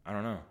 I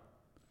don't know.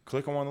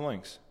 Click on one of the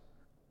links.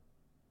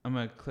 I'm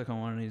going to click on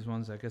one of these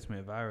ones that gets me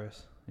a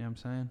virus. You know what I'm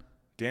saying?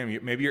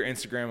 Damn, maybe your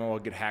Instagram will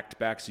get hacked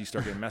back so you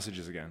start getting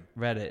messages again.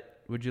 Reddit.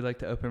 Would you like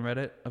to open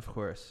Reddit? Of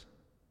course.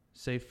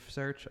 Safe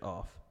search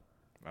off.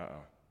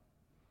 Uh-oh.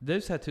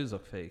 Those tattoos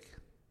look fake.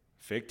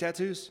 Fake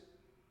tattoos?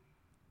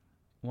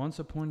 Once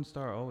a porn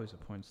star, always a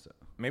porn star.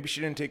 Maybe she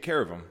didn't take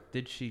care of them.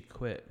 Did she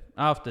quit?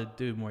 I'll have to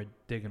do more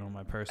digging on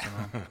my personal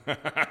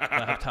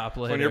laptop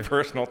later. On your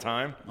personal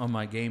time? On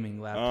my gaming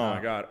laptop. Oh,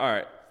 my God. All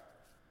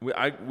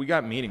right. We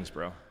got meetings,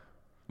 bro.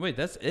 Wait,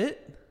 that's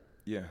it?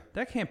 Yeah.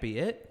 That can't be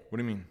it. What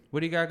do you mean? What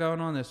do you got going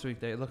on this week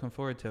that you're looking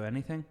forward to?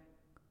 Anything?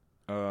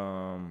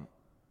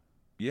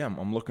 Yeah,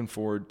 I'm looking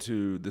forward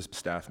to this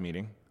staff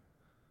meeting.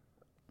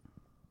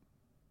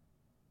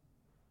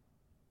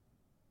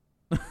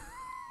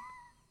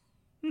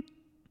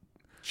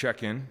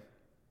 Check in.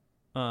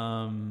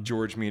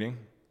 George meeting.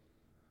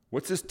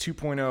 What's this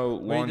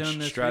 2.0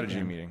 launch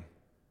strategy meeting?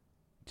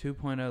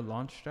 2.0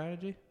 launch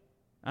strategy?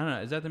 I don't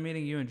know. Is that the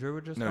meeting you and Drew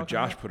were just talking about?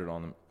 No, Josh put it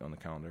on the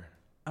calendar.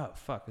 Oh,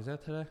 fuck. Is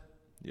that today?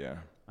 Yeah.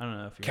 I don't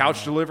know if you're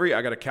couch delivery.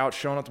 I got a couch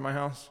showing up to my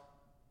house.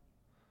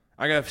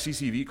 I got a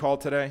CCV call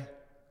today.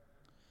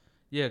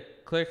 Yeah,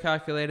 clear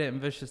calculated and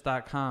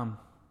vicious.com.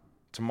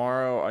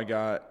 Tomorrow I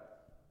got...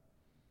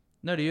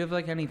 No, do you have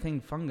like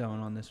anything fun going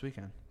on this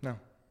weekend? No.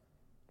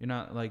 You're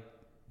not like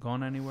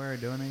going anywhere or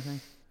doing anything?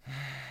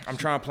 I'm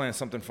trying to plan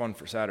something fun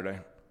for Saturday.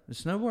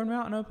 Is Snowboard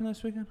Mountain open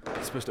this weekend?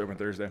 It's supposed to open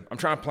Thursday. I'm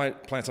trying to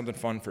plan something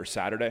fun for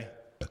Saturday.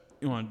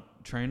 You want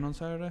to train on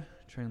Saturday?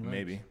 Train legs?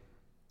 Maybe. I'm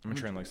going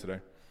to train legs today.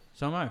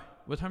 So am I.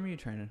 What time are you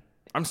training?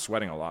 I'm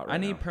sweating a lot right now. I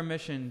need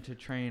permission to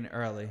train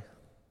early.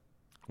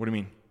 What do you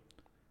mean?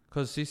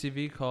 Because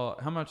CCV call,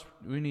 how much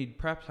we need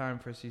prep time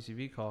for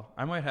CCV call?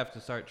 I might have to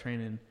start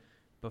training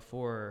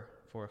before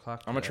 4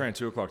 o'clock. I'm going to train at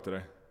 2 o'clock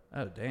today.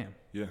 Oh, damn.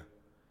 Yeah.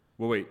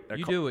 Well, wait.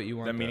 You do what you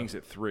want. That meeting's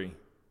at 3.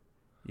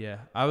 Yeah.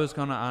 I was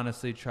going to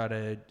honestly try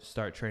to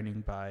start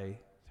training by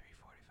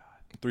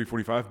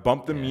 3:45. 3:45.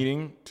 Bump the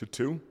meeting to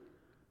 2.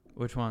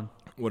 Which one?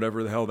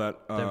 Whatever the hell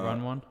that. The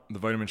run one? The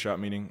vitamin shot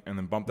meeting, and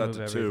then bump that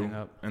to 2,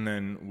 and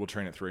then we'll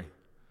train at 3.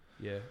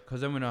 Yeah,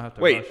 because then we don't have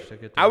to rush to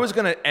get there. I was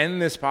going to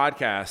end this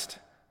podcast,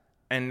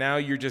 and now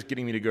you're just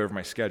getting me to go over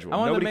my schedule.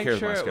 Nobody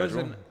cares my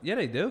schedule. Yeah,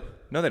 they do.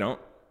 No, they don't.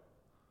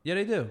 Yeah,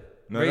 they do.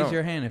 No, Raise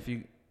your hand if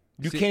you...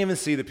 You can't even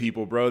see the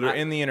people, bro. They're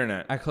in the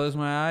internet. I close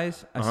my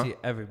eyes. I see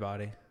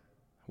everybody.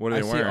 What are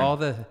they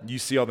wearing? You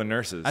see all the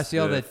nurses. I see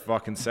all the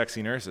fucking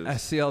sexy nurses. I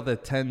see all the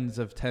tens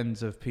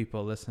of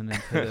people listening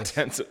to this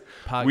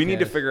podcast. We need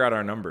to figure out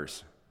our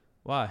numbers.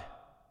 Why?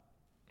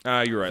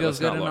 You're right. Feels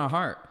good in our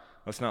heart.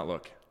 Let's not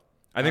look.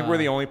 I think we're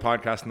the only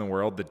podcast in the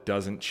world that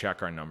doesn't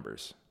check our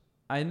numbers.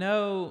 I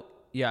know.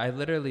 Yeah, I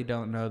literally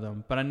don't know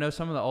them, but I know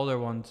some of the older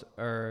ones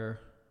are...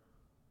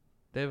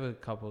 They have a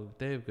couple.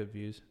 They have good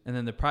views, and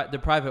then the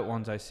private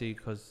ones I see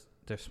because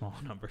they're small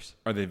numbers.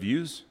 Are they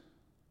views?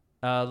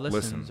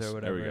 Listens or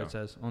whatever it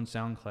says on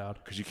SoundCloud.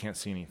 Because you can't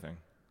see anything.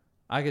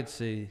 I could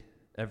see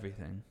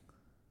everything,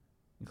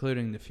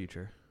 including the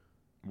future.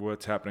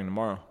 What's happening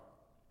tomorrow?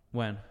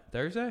 When?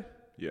 Thursday?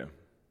 Yeah.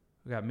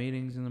 We got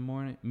meetings in the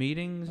morning.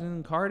 Meetings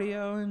and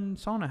cardio and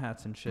sauna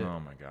hats and shit. Oh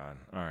my God!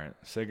 All right,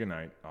 say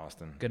goodnight,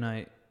 Austin. Good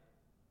night,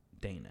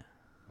 Dana.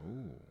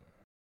 Ooh.